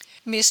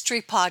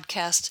Mystery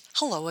Podcast.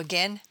 Hello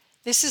again.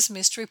 This is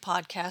Mystery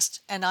Podcast,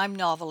 and I'm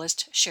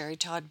novelist Sherry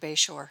Todd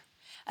Bayshore.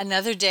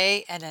 Another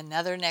day and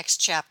another next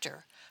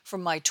chapter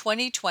from my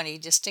 2020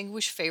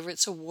 Distinguished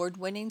Favorites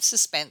Award-winning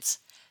suspense,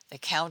 The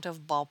Count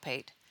of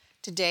Baldpate.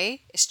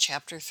 Today is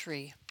Chapter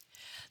 3.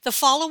 The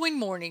following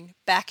morning,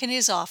 back in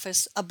his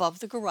office above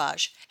the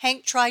garage,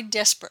 Hank tried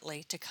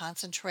desperately to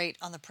concentrate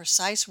on the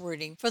precise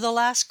wording for the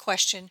last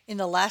question in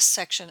the last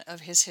section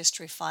of his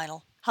history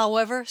final.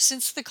 However,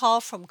 since the call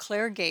from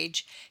Claire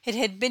Gage, it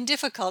had been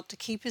difficult to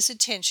keep his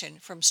attention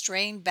from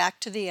straying back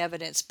to the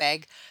evidence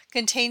bag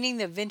containing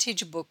the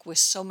vintage book with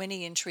so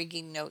many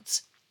intriguing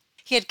notes.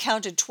 He had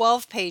counted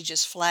 12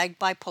 pages flagged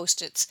by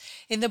post-its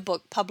in the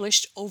book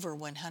published over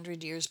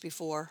 100 years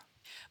before.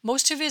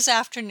 Most of his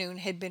afternoon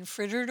had been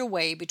frittered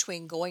away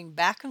between going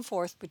back and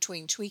forth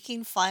between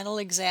tweaking final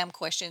exam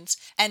questions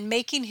and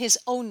making his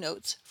own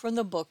notes from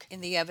the book in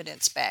the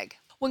evidence bag.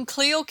 When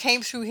Cleo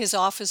came through his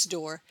office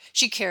door,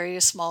 she carried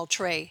a small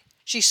tray.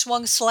 She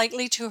swung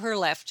slightly to her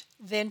left,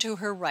 then to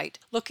her right,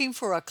 looking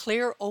for a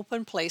clear,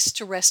 open place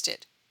to rest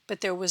it.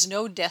 But there was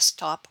no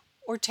desktop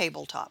or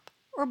tabletop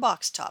or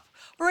box top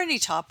or any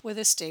top with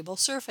a stable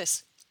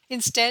surface.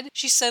 Instead,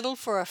 she settled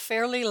for a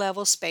fairly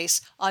level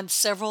space on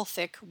several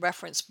thick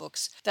reference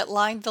books that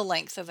lined the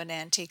length of an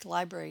antique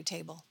library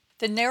table.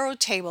 The narrow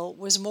table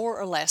was more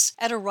or less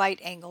at a right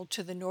angle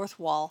to the north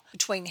wall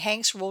between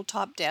Hank's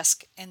roll-top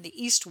desk and the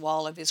east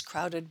wall of his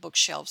crowded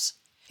bookshelves.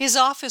 His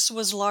office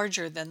was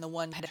larger than the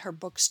one at her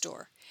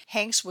bookstore.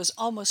 Hank's was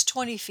almost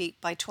 20 feet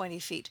by 20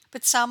 feet,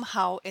 but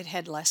somehow it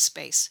had less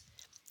space.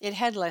 It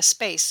had less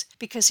space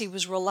because he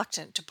was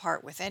reluctant to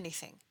part with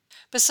anything.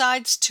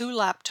 Besides 2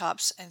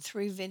 laptops and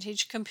 3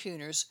 vintage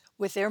computers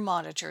with their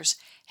monitors,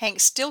 Hank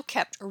still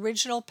kept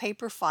original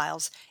paper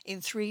files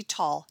in 3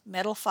 tall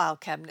metal file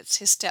cabinets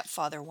his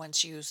stepfather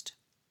once used.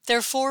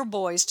 Their 4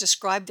 boys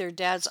described their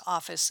dad's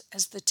office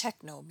as the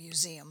Techno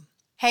Museum.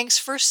 Hank's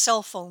first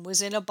cell phone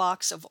was in a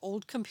box of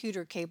old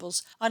computer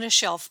cables on a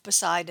shelf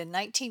beside a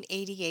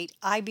 1988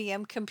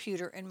 IBM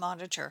computer and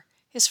monitor,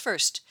 his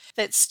first,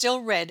 that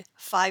still read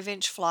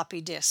 5-inch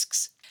floppy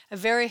disks. A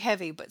very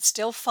heavy but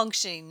still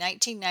functioning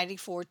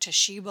 1994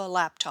 Toshiba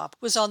laptop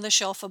was on the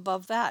shelf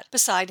above that,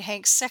 beside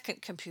Hank's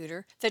second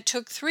computer that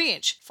took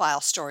 3-inch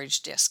file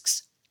storage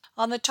disks.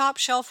 On the top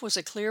shelf was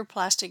a clear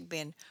plastic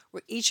bin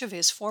where each of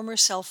his former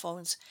cell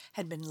phones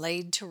had been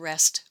laid to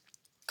rest.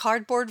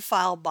 Cardboard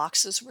file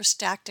boxes were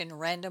stacked in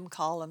random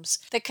columns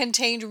that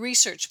contained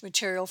research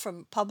material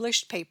from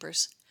published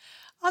papers.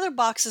 Other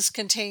boxes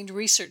contained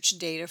research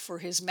data for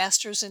his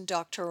master's and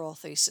doctoral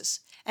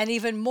thesis. And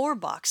even more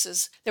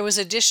boxes, there was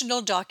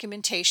additional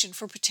documentation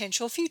for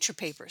potential future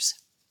papers.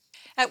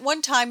 At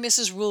one time,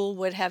 Mrs. Rule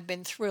would have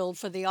been thrilled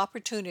for the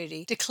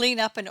opportunity to clean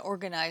up and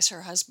organize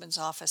her husband's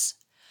office.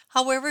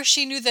 However,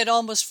 she knew that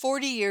almost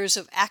 40 years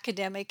of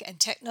academic and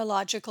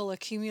technological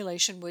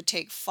accumulation would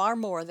take far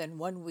more than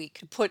 1 week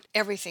to put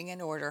everything in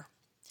order.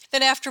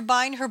 Then after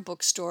buying her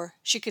bookstore,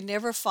 she could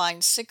never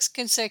find 6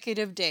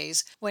 consecutive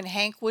days when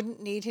Hank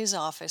wouldn't need his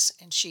office,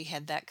 and she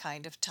had that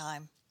kind of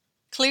time.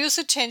 Cleo's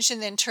attention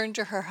then turned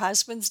to her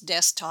husband's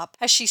desktop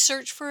as she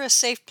searched for a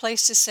safe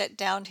place to set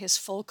down his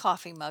full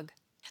coffee mug.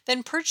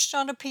 Then perched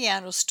on a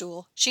piano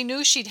stool, she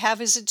knew she'd have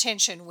his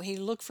attention when he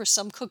looked for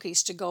some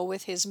cookies to go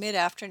with his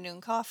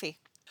mid-afternoon coffee.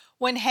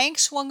 When Hank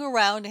swung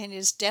around in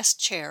his desk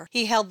chair,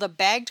 he held the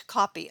bagged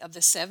copy of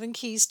the 7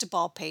 Keys to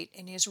Baldpate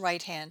in his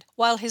right hand,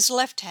 while his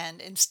left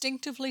hand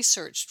instinctively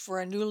searched for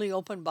a newly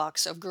opened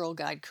box of Girl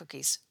Guide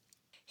cookies.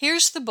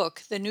 Here's the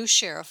book the new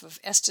sheriff of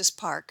Estes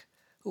Park,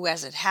 who,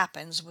 as it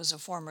happens, was a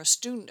former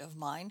student of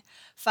mine,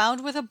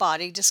 found with a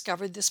body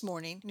discovered this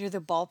morning near the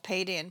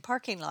Baldpate Inn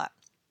parking lot.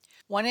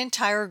 1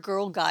 entire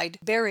Girl Guide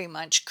Berry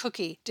Munch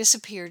cookie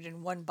disappeared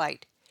in 1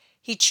 bite.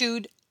 He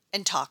chewed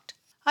and talked.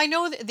 I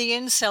know that the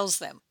inn sells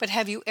them, but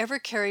have you ever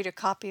carried a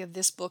copy of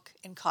this book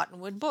in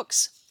Cottonwood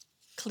Books?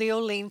 Cleo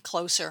leaned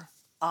closer.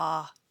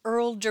 Ah,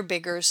 Earl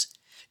Derbiggers.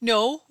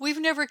 No, we've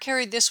never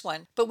carried this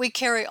one, but we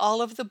carry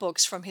all of the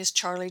books from his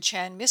Charlie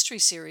Chan mystery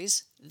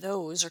series.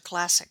 Those are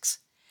classics.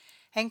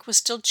 Hank was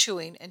still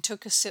chewing and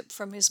took a sip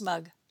from his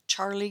mug.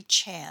 Charlie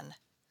Chan.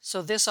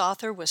 So this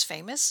author was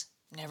famous?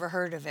 Never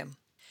heard of him.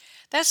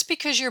 That's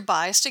because you're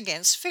biased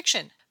against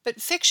fiction.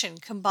 But fiction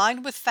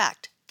combined with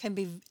fact can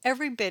be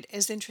every bit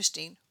as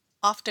interesting,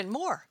 often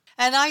more.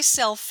 And I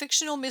sell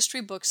fictional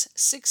mystery books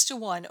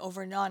 6-1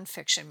 over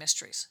non-fiction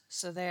mysteries.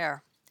 So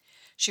there.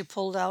 She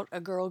pulled out a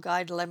Girl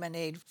Guide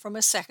lemonade from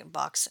a second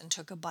box and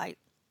took a bite.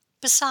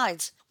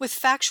 Besides, with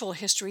factual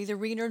history, the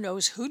reader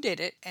knows who did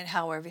it and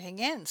how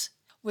everything ends.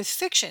 With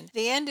fiction,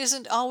 the end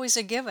isn't always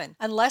a given,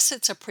 unless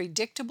it's a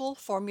predictable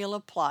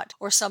formula plot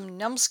or some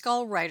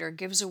numbskull writer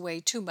gives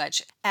away too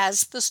much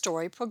as the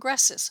story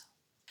progresses.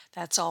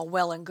 That's all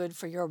well and good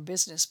for your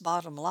business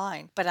bottom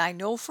line, but I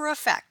know for a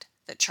fact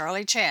that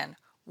Charlie Chan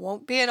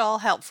won't be at all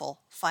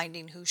helpful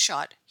finding who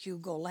shot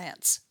Hugo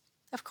Lance.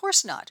 Of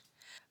course not,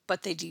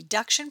 but the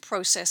deduction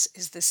process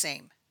is the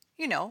same.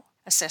 You know,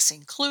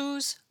 assessing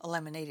clues,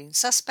 eliminating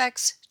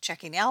suspects,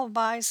 checking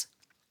alibis.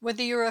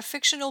 Whether you're a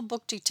fictional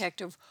book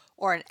detective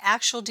or an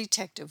actual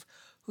detective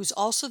who's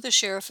also the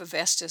sheriff of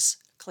Estes,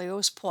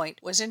 Cleo's point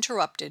was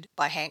interrupted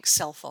by Hank's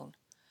cell phone.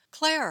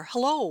 "Claire,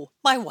 hello.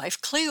 My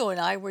wife Cleo and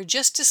I were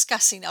just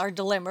discussing our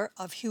dilemma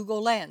of Hugo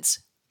Lance."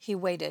 He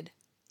waited.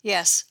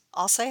 "Yes,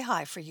 I'll say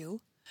hi for you."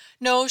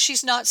 "No,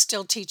 she's not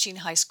still teaching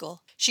high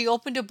school. She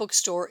opened a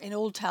bookstore in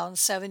Old Town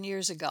 7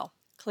 years ago."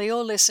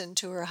 Cleo listened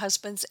to her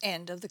husband's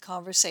end of the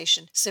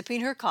conversation,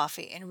 sipping her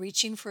coffee and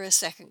reaching for a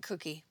second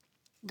cookie.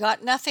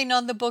 "Got nothing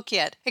on the book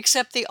yet,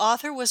 except the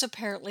author was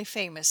apparently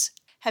famous.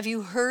 Have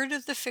you heard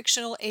of the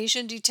fictional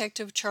Asian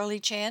detective Charlie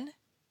Chan?"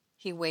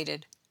 He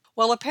waited.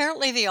 "Well,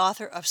 apparently the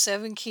author of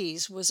 7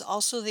 Keys was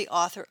also the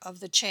author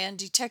of the Chan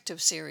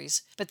detective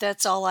series, but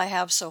that's all I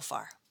have so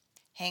far."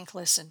 Hank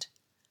listened.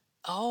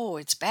 "Oh,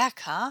 it's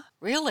back, huh?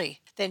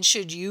 Really? Then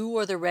should you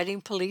or the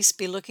Reading police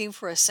be looking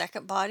for a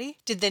second body?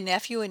 Did the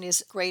nephew and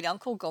his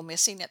great-uncle go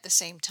missing at the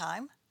same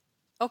time?"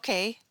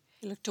 "Okay."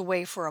 He looked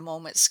away for a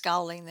moment,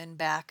 scowling, then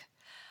back.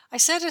 "I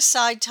set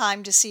aside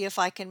time to see if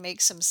I can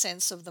make some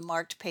sense of the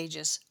marked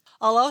pages.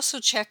 I'll also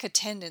check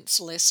attendance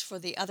lists for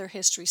the other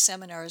history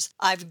seminars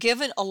I've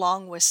given,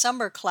 along with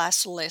summer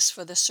class lists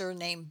for the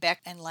surname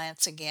Beck and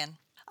Lance again.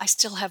 I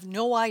still have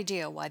no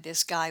idea why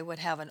this guy would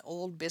have an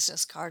old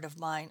business card of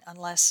mine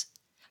unless...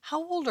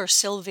 How old are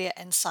Sylvia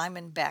and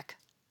Simon Beck?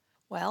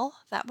 Well,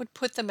 that would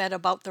put them at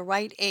about the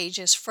right age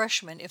as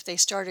freshmen if they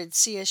started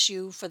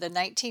CSU for the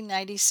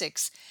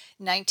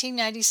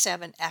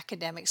 1996-1997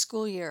 academic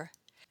school year.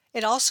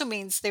 It also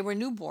means they were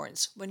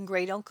newborns when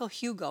Great-Uncle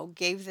Hugo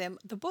gave them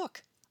the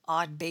book.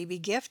 Odd baby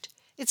gift.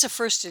 It's a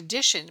first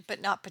edition,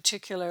 but not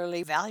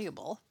particularly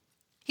valuable."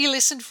 He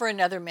listened for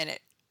another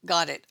minute.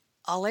 "Got it.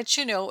 I'll let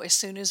you know as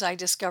soon as I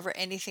discover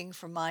anything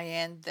from my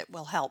end that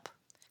will help."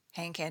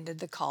 Hank ended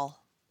the call.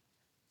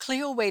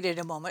 Cleo waited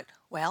a moment.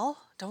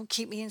 "Well, don't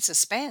keep me in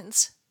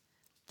suspense."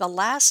 "The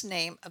last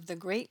name of the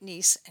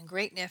great-niece and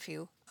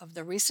great-nephew of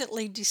the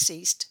recently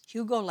deceased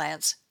Hugo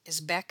Lance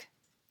is Beck.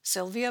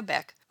 Sylvia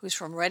Beck, who's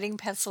from Reading,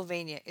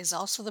 Pennsylvania, is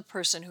also the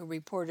person who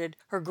reported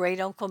her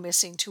great-uncle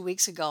missing 2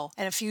 weeks ago,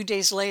 and a few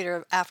days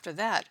later after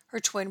that,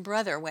 her twin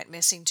brother went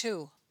missing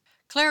too."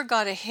 Claire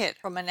got a hit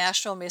from a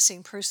national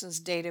missing persons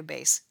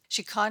database.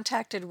 She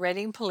contacted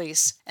Reading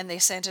police, and they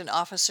sent an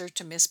officer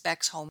to Miss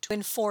Beck's home to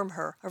inform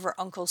her of her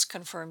uncle's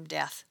confirmed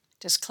death.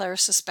 Does Claire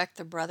suspect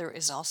the brother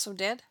is also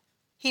dead?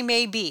 "He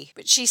may be,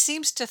 but she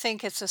seems to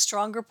think it's a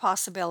stronger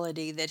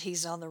possibility that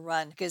he's on the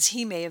run because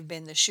he may have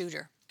been the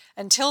shooter.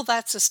 Until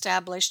that's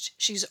established,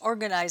 she's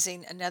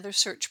organizing another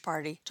search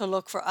party to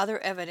look for other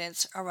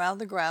evidence around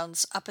the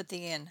grounds up at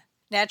the inn.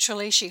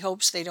 Naturally, she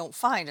hopes they don't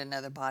find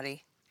another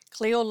body."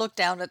 Cleo looked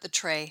down at the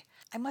tray.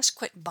 "I must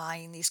quit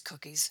buying these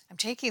cookies. I'm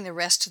taking the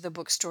rest to the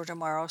bookstore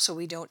tomorrow so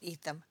we don't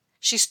eat them."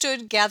 She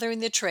stood gathering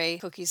the tray,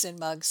 cookies and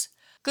mugs.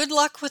 "Good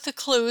luck with the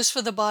clues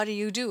for the body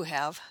you do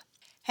have."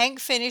 Hank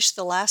finished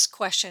the last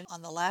question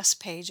on the last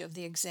page of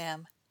the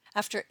exam.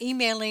 After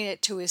emailing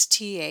it to his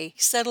TA, he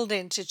settled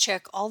in to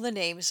check all the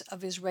names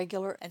of his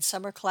regular and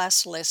summer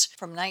class list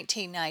from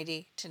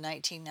 1990 to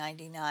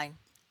 1999.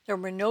 There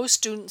were no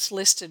students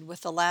listed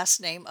with the last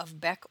name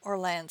of Beck or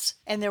Lance,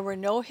 and there were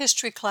no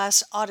history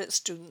class audit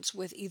students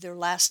with either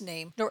last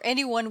name, nor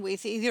anyone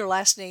with either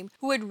last name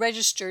who had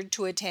registered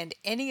to attend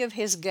any of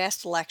his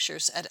guest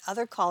lectures at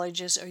other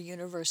colleges or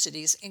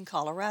universities in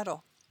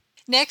Colorado.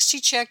 Next, he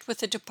checked with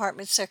the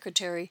department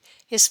secretary,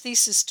 his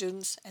thesis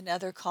students, and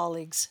other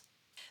colleagues.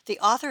 The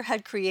author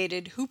had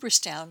created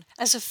Hooperstown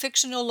as a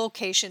fictional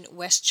location in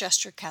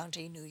Westchester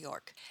County, New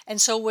York,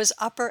 and so was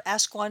Upper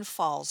Asquan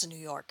Falls, New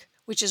York,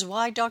 which is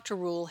why Dr.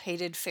 Rule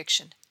hated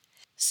fiction.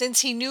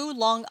 Since he knew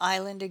Long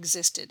Island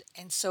existed,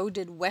 and so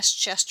did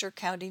Westchester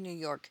County, New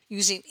York,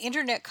 using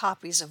internet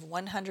copies of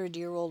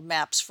 100-year-old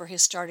maps for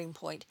his starting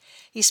point,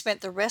 he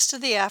spent the rest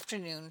of the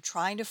afternoon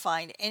trying to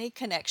find any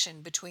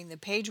connection between the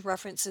page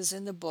references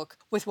in the book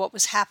with what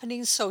was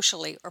happening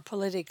socially or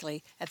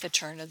politically at the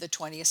turn of the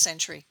 20th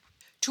century.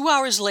 2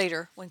 hours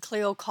later, when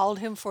Cleo called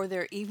him for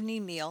their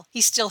evening meal, he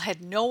still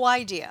had no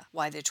idea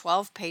why the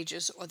 12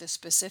 pages or the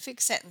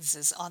specific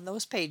sentences on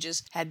those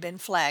pages had been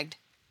flagged.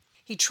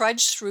 He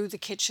trudged through the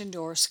kitchen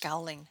door,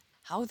 scowling.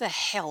 How the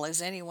hell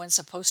is anyone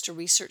supposed to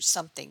research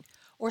something,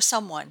 or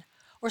someone,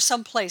 or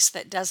some place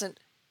that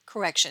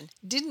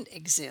didn't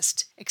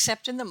exist,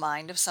 except in the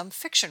mind of some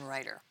fiction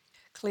writer?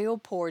 Cleo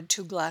poured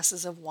 2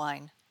 glasses of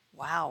wine.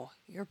 "Wow,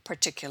 you're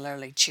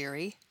particularly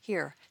cheery.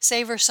 Here,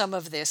 savor some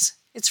of this.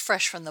 It's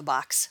fresh from the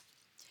box."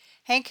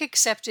 Hank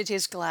accepted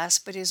his glass,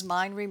 but his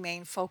mind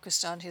remained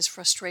focused on his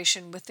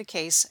frustration with the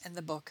case and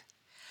the book.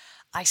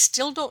 "I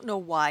still don't know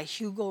why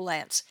Hugo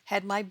Lance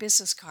had my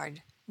business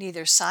card.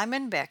 Neither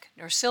Simon Beck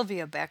nor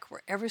Sylvia Beck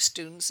were ever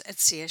students at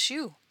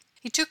CSU."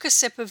 He took a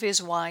sip of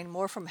his wine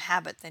more from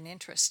habit than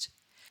interest.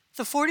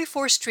 "The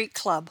 44th Street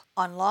Club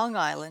on Long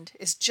Island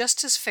is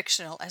just as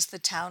fictional as the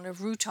town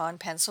of Routon,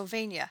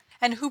 Pennsylvania,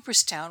 and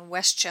Hooperstown,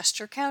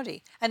 Westchester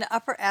County, and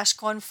Upper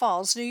Asquan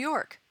Falls, New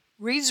York.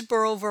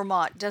 Reedsboro,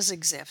 Vermont does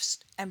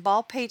exist, and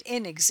Baldpate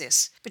Inn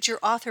exists, but your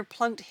author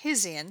plunked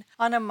his inn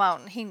on a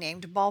mountain he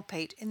named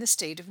Baldpate in the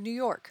state of New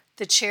York.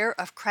 The chair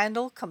of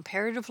Crandall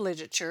Comparative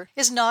Literature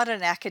is not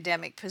an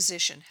academic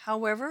position.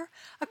 However,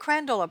 a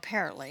Crandall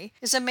apparently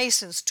is a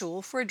mason's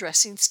tool for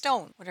addressing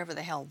stone, whatever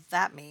the hell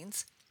that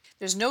means.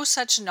 There's no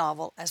such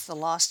novel as The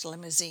Lost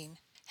Limousine.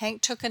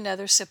 Hank took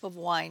another sip of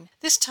wine.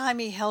 This time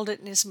he held it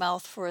in his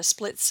mouth for a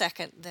split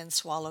second, then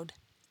swallowed.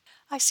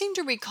 I seem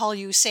to recall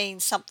you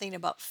saying something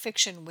about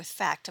fiction with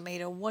fact made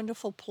a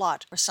wonderful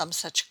plot or some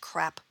such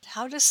crap.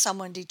 How does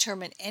someone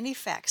determine any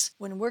facts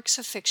when works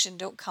of fiction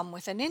don't come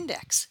with an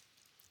index?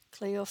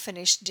 Cleo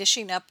finished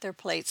dishing up their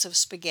plates of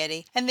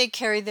spaghetti, and they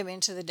carried them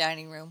into the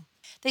dining room.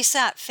 They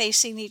sat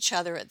facing each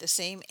other at the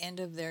same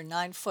end of their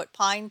 9-foot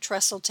pine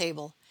trestle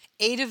table.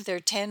 8 of their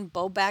 10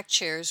 bow-back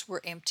chairs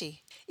were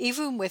empty.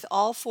 Even with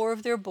all 4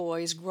 of their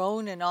boys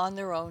grown and on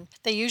their own,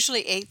 they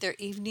usually ate their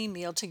evening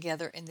meal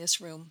together in this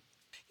room.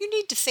 You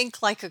need to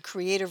think like a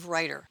creative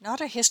writer,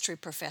 not a history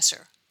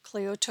professor.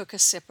 Cleo took a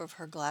sip of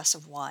her glass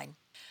of wine.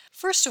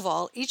 First of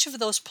all, each of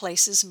those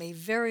places may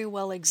very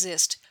well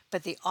exist,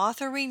 but the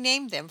author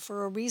renamed them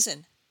for a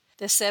reason.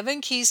 The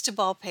 7 Keys to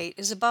Baldpate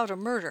is about a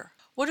murder.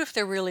 What if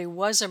there really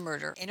was a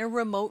murder in a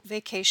remote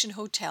vacation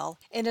hotel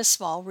in a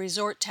small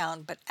resort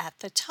town, but at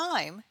the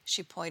time,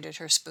 she pointed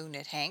her spoon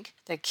at Hank,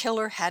 the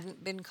killer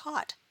hadn't been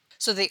caught.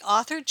 So the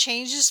author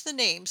changes the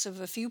names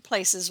of a few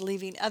places,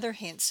 leaving other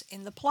hints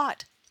in the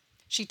plot.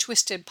 She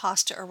twisted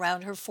pasta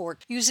around her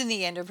fork using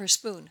the end of her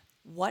spoon.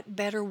 What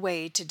better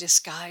way to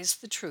disguise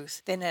the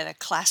truth than in a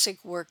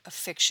classic work of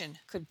fiction?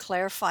 Could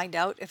Claire find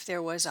out if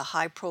there was a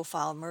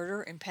high-profile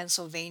murder in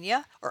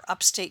Pennsylvania or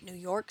upstate New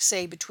York,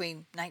 say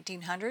between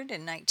 1900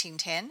 and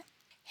 1910?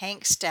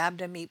 Hank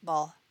stabbed a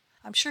meatball.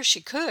 I'm sure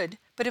she could,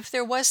 but if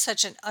there was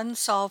such an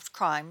unsolved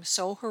crime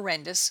so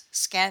horrendous,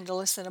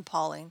 scandalous, and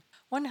appalling,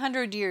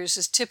 100 years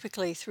is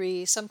typically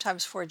 3,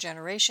 sometimes 4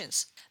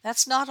 generations.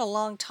 That's not a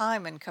long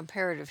time in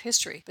comparative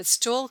history, but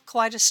still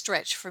quite a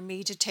stretch for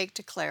me to take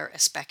to Claire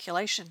as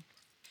speculation.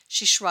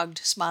 She shrugged,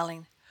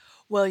 smiling.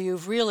 Well,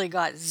 you've really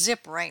got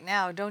zip right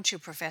now, don't you,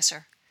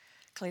 Professor?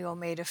 Cleo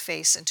made a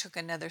face and took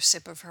another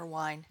sip of her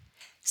wine.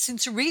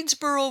 Since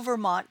Reedsboro,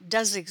 Vermont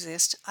does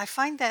exist, I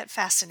find that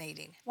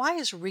fascinating. Why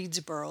is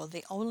Reedsboro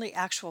the only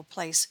actual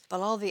place,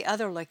 but all the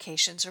other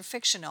locations are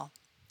fictional?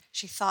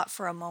 She thought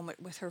for a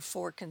moment with her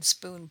fork and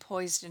spoon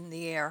poised in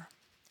the air.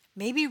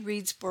 Maybe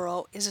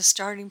Reedsboro is a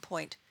starting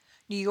point.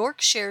 New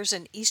York shares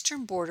an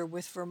eastern border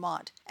with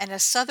Vermont and a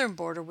southern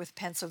border with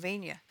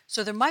Pennsylvania,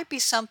 so there might be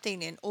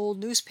something in old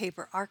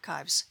newspaper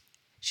archives.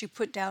 She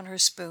put down her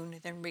spoon,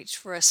 then reached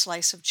for a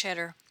slice of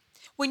cheddar.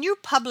 When you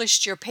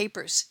published your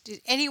papers, did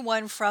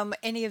anyone from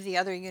any of the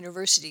other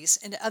universities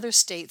in other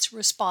states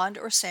respond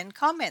or send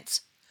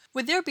comments?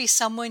 Would there be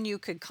someone you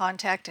could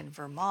contact in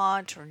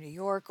Vermont or New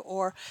York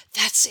or...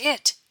 That's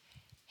it!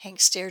 Hank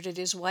stared at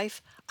his wife.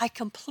 I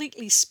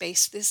completely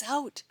spaced this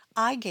out.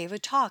 I gave a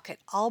talk at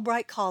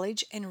Albright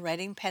College in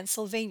Reading,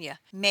 Pennsylvania,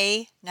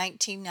 May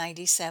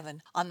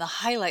 1997, on the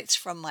highlights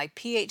from my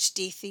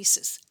PhD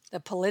thesis, The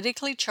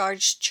Politically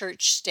Charged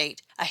Church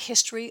State, A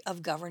History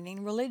of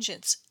Governing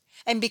Religions.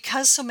 And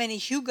because so many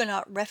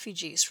Huguenot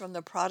refugees from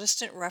the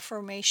Protestant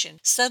Reformation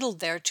settled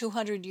there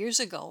 200 years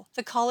ago,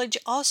 the college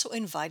also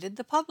invited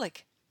the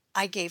public.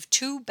 I gave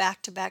 2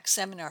 back-to-back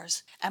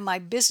seminars, and my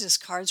business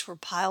cards were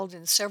piled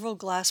in several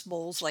glass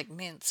bowls like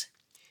mints.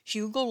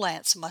 Hugo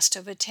Lance must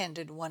have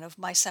attended one of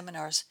my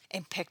seminars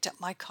and picked up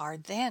my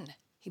card then.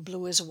 He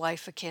blew his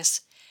wife a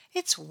kiss.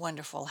 It's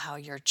wonderful how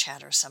your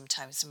chatter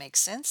sometimes makes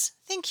sense.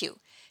 Thank you.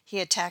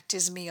 He attacked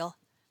his meal.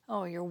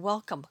 Oh, you're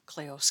welcome,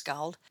 Cleo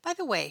scowled. By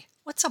the way,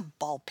 what's a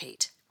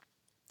Baldpate?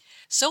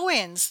 So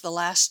ends the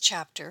last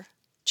chapter,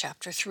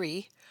 chapter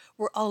 3,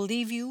 where I'll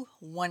leave you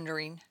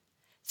wondering.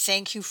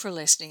 Thank you for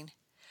listening.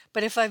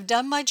 But if I've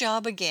done my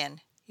job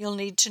again, you'll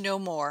need to know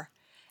more,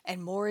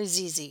 and more is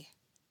easy.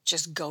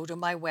 Just go to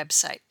my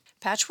website,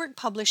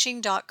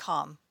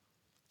 patchworkpublishing.com.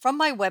 From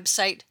my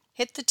website,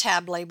 hit the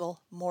tab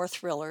label, More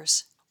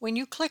Thrillers. When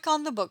you click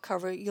on the book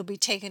cover, you'll be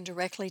taken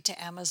directly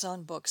to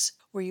Amazon Books,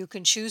 where you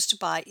can choose to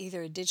buy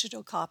either a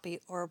digital copy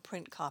or a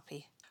print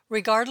copy.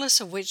 Regardless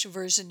of which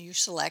version you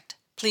select,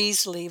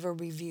 please leave a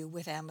review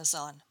with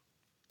Amazon.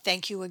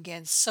 Thank you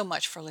again so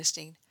much for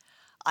listening.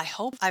 I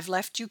hope I've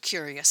left you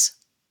curious.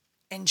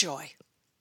 Enjoy.